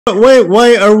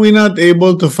Why are we not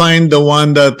able to find the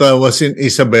one that was in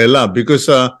Isabela? Because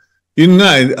yun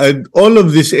nga, all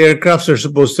of these aircrafts are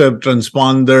supposed to have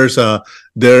transponders.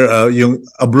 Yung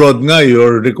abroad nga,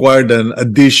 you're required an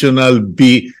additional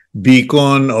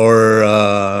beacon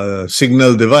or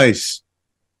signal device.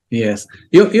 Yes.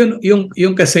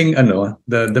 Yung kasing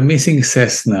the missing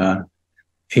Cessna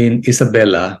in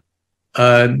Isabela,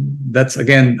 that's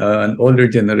again an older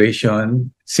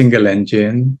generation, single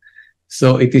engine.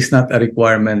 So it is not a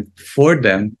requirement for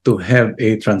them to have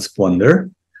a transponder.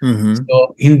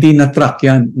 So hindi na track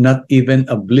yan, not even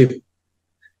a blip.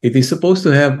 It is supposed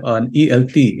to have an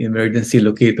ELT, emergency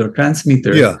locator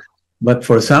transmitter. Yeah. But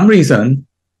for some reason,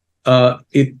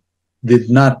 it did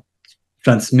not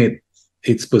transmit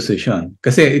its position.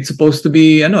 Kasi it's supposed to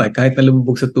be, kahit na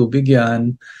lumubog sa tubig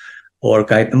yan, or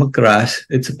kahit na mag-crash,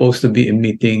 it's supposed to be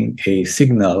emitting a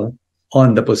signal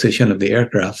on the position of the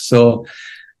aircraft. So,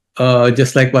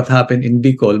 just like what happened in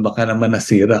Bicol, baka naman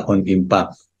nasira on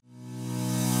impact.